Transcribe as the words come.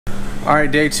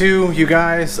Alright, day 2, you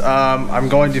guys. I'm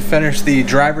going to finish the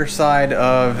driver's side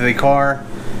of the car.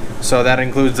 So that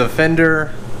includes the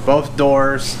fender, both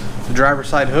doors, the driver's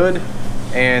side hood,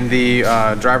 and the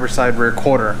driver's side rear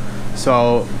quarter.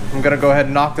 So I'm going to go ahead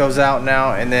and knock those out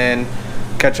now and then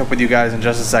catch up with you guys in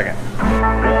just a second.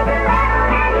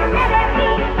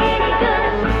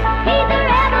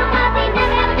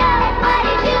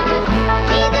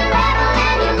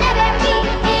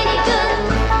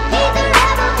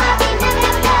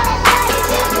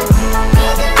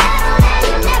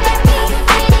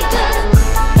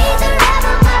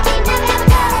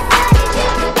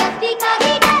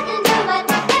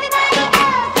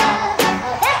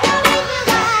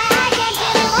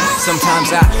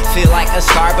 Sometimes I feel like a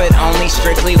star, but only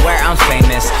strictly where I'm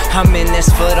famous. I'm in this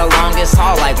for the longest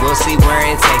haul, like we'll see where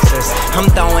it takes us. I'm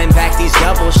throwing back these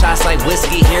double shots like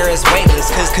whiskey here is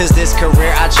weightless. Cause this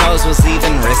career I chose was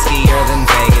even riskier than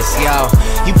Vegas. Yo,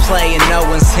 you play and no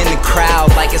one's in the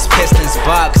crowd like it's Pistons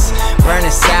Bucks.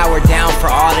 Burning sour down for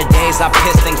all the days I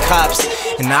pissed in cups.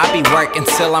 And I be working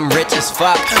till I'm rich as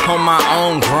fuck on my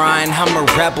own grind. I'm a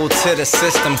rebel to the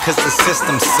system cause the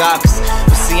system sucks.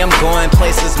 But see, I'm going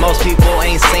places most people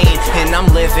ain't seen, and I'm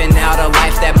living out a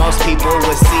life that most people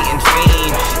would see and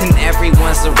fiend. And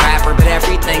everyone's a rapper, but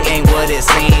everything ain't what it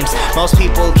seems. Most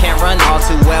people can't run all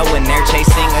too well when they're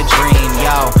chasing a dream.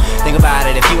 Yo, think about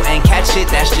it, if you ain't catch it,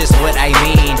 that's just what I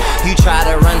mean. You try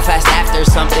to run fast after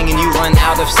something and you run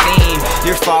out of steam.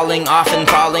 You're falling off and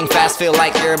falling fast, feel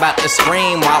like you're about to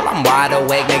scream. While I'm wide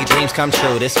awake, make dreams come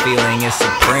true, this feeling is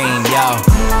supreme. Yo,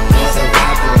 he's a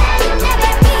rapper.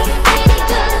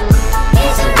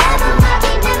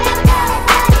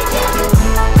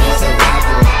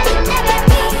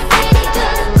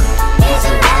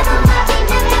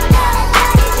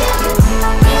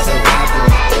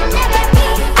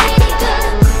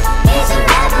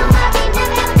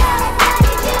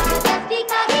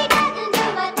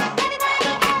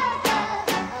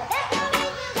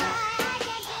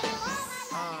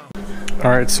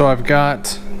 Alright, so I've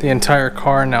got the entire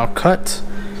car now cut.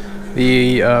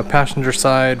 The passenger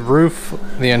side roof,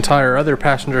 the entire other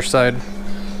passenger side,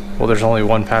 well, there's only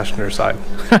one passenger side.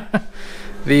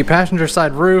 The passenger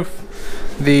side roof,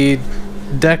 the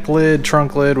deck lid,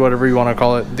 trunk lid, whatever you want to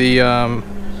call it, the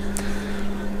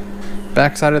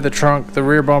back side of the trunk, the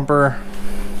rear bumper,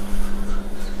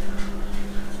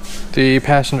 the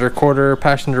passenger quarter,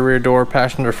 passenger rear door,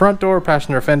 passenger front door,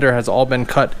 passenger fender has all been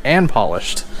cut and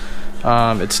polished.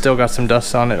 It's still got some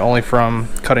dust on it, only from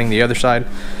cutting the other side.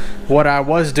 What I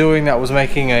was doing that was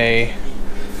making a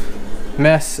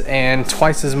mess and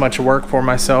twice as much work for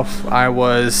myself, I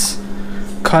was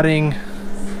cutting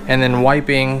and then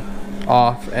wiping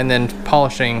off and then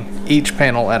polishing each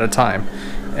panel at a time,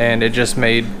 and it just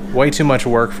made way too much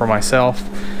work for myself.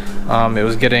 It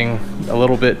was getting a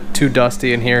little bit too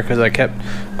dusty in here because I kept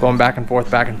going back and forth.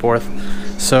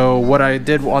 So what I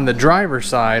did on the driver's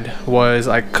side was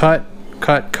I cut,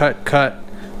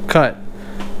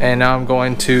 and now I'm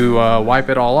going to wipe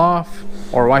it all off,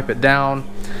 or wipe it down,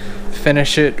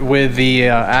 finish it with the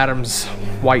Adams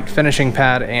white finishing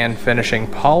pad and finishing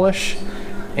polish,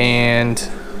 and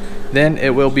then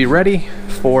it will be ready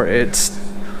for its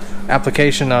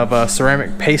application of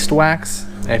ceramic paste wax.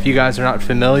 And if you guys are not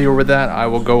familiar with that, I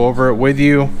will go over it with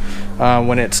you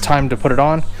when it's time to put it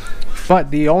on.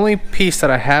 But the only piece that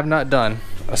I have not done,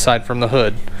 aside from the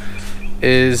hood,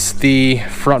 is the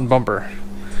front bumper.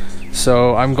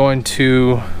 So I'm going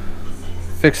to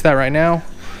fix that right now,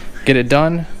 get it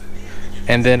done,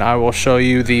 and then I will show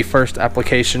you the first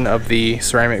application of the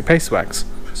ceramic paste wax.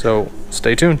 So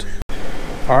stay tuned.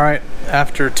 Alright,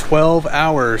 after 12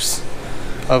 hours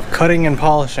of cutting and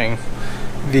polishing,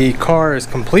 the car is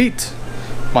complete,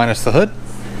 minus the hood,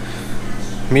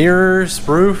 mirrors,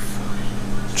 roof,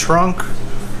 trunk.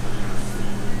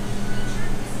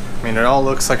 I mean, it all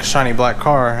looks like a shiny black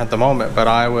car at the moment, but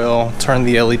I will turn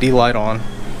the LED light on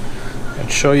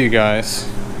and show you guys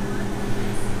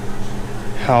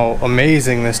how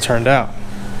amazing this turned out.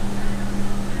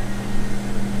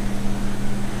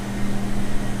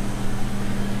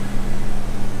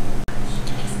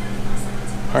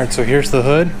 Alright, so here's the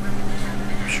hood.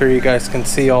 I'm sure you guys can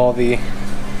see all the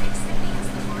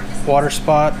water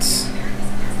spots.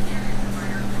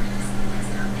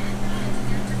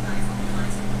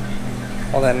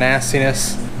 All that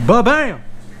nastiness. Ba-bam!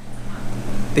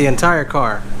 The entire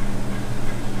car.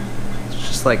 It's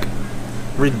just like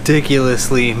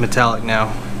ridiculously metallic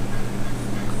now.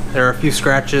 There are a few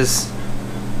scratches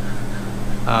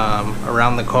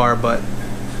around the car, but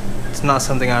it's not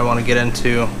something I want to get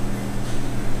into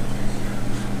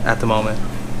at the moment.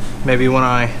 Maybe when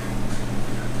I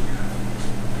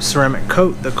ceramic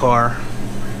coat the car.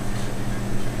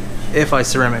 If I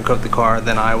ceramic coat the car,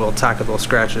 then I will tackle those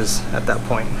scratches at that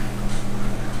point.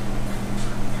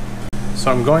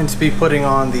 So I'm going to be putting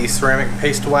on the ceramic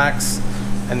paste wax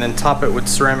and then top it with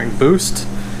ceramic boost.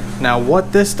 Now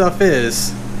what this stuff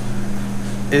is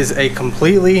a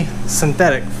completely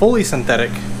synthetic, fully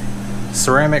synthetic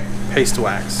ceramic paste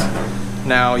wax.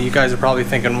 Now you guys are probably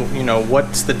thinking, you know,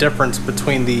 what's the difference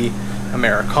between the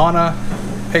Americana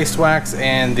paste wax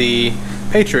and the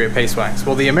Patriot paste wax?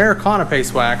 Well, the Americana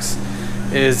paste wax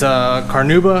is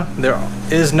carnauba. There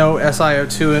is no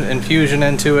SiO2 infusion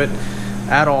into it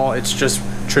at all. It's just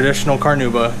traditional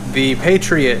carnauba. The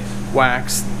Patriot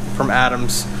wax from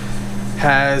Adams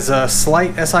has a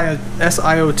slight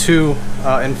SiO2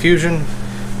 infusion,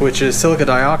 which is silica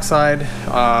dioxide.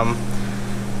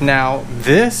 Now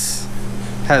this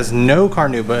has no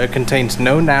carnauba. It contains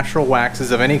no natural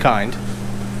waxes of any kind.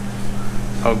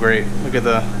 Oh great, look at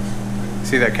the,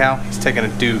 see that cow? He's taking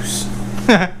a deuce.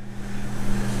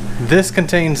 This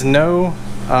contains no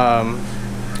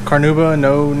carnauba,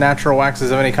 no natural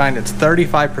waxes of any kind. It's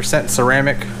 35%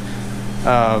 ceramic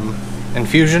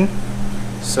infusion.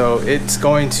 So it's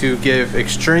going to give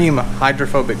extreme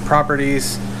hydrophobic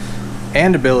properties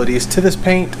and abilities to this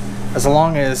paint, as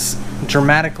long as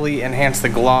dramatically enhance the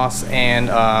gloss and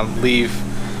leave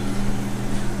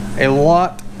a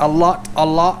lot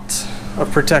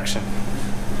of protection.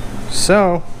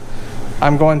 So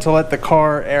I'm going to let the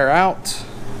car air out,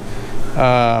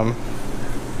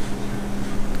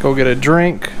 go get a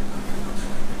drink,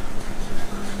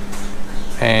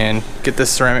 and get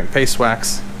this ceramic paste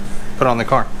wax put on the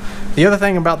car. The other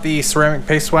thing about the ceramic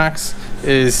paste wax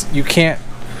is you can't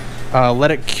let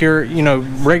it cure. You know,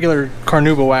 regular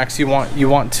carnauba wax, you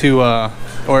want to,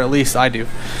 or at least I do.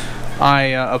 I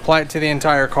apply it to the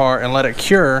entire car and let it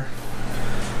cure,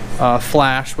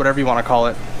 flash, whatever you want to call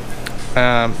it,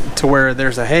 to where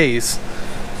there's a haze,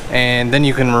 and then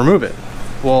you can remove it.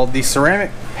 Well, the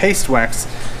ceramic paste wax,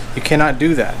 you cannot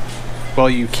do that. Well,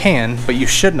 you can, but you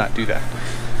should not do that.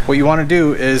 What you want to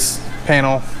do is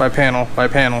panel by panel by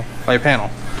panel by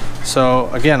panel. So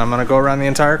again, I'm going to go around the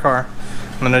entire car.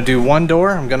 I'm going to do one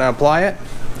door, I'm going to apply it,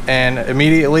 and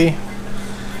immediately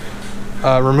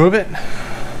remove it.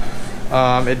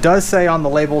 It does say on the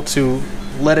label to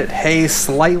let it haze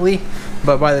slightly,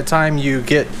 but by the time you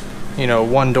get, you know,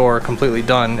 one door completely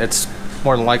done, it's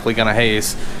more than likely going to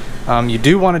haze. You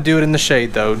do want to do it in the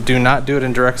shade though. Do not do it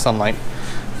in direct sunlight.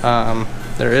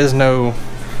 There is no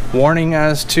warning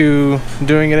as to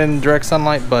doing it in direct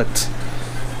sunlight, but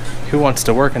who wants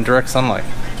to work in direct sunlight,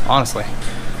 honestly?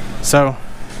 So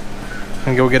I'm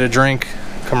gonna go get a drink,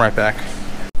 come right back.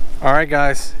 Alright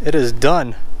guys, it is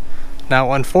done.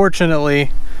 Now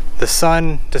unfortunately the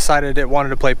sun decided it wanted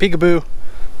to play peekaboo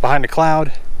behind a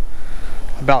cloud.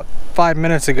 About 5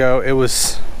 minutes ago it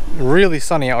was really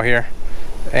sunny out here,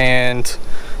 and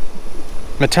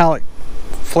metallic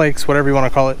flakes, whatever you want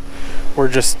to call it, were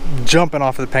just jumping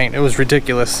off of the paint. It was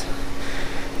ridiculous.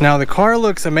 Now the car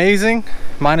looks amazing,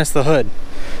 minus the hood.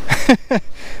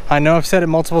 I know I've said it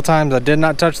multiple times, I did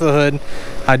not touch the hood.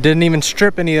 I didn't even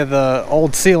strip any of the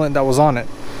old sealant that was on it.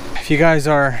 If you guys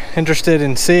are interested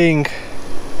in seeing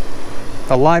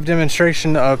a live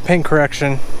demonstration of paint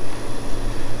correction,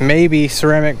 maybe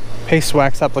ceramic paste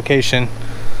wax application,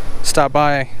 stop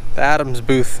by the Adams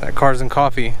booth at Cars and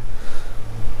Coffee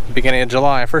beginning of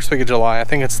July, first week of July. I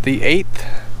think it's the 8th.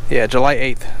 Yeah, July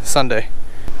 8th, Sunday.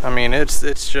 I mean,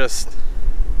 it's just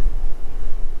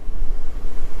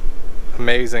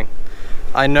amazing.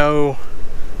 I know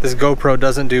this GoPro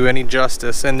doesn't do any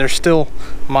justice, and there's still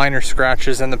minor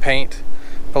scratches in the paint,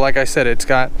 but like I said, it's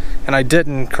got, and I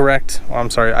didn't correct, well, I'm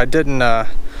sorry, I didn't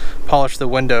polish the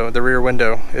window, the rear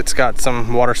window. It's got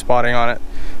some water spotting on it,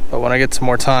 but when I get some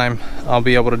more time, I'll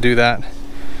be able to do that.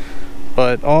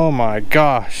 But oh my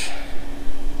gosh,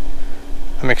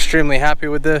 I'm extremely happy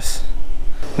with this.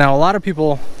 Now a lot of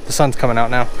people, the sun's coming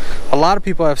out now, a lot of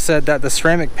people have said that the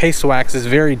ceramic paste wax is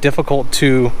very difficult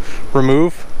to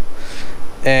remove,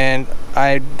 and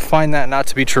I find that not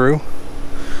to be true.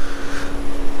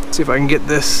 Let's see if I can get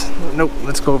this. Nope,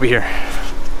 let's go over here.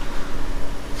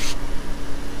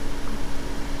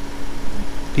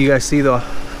 Do you guys see the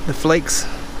flakes?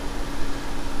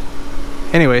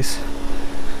 Anyways,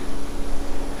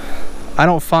 I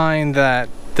don't find that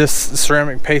this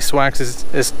ceramic paste wax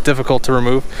is difficult to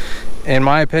remove. In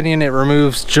my opinion, it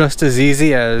removes just as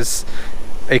easy as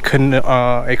a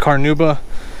carnauba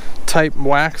type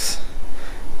wax.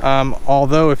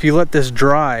 Although if you let this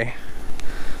dry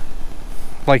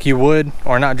like you would,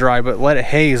 or not dry, but let it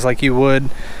haze like you would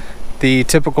the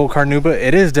typical carnauba,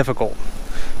 it is difficult.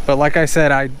 But like I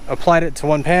said, I applied it to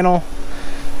one panel,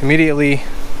 immediately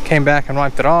came back and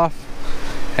wiped it off,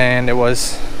 and it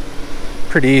was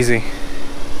pretty easy.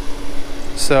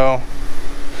 So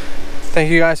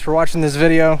thank you guys for watching this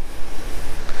video.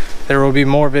 There will be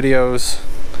more videos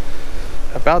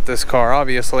about this car,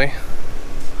 obviously,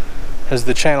 as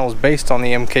the channel is based on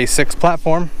the Mk6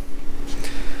 platform.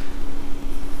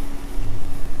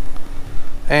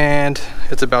 And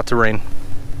it's about to rain.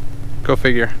 Go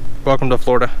figure. Welcome to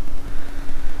Florida.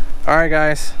 Alright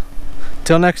guys,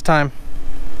 till next time.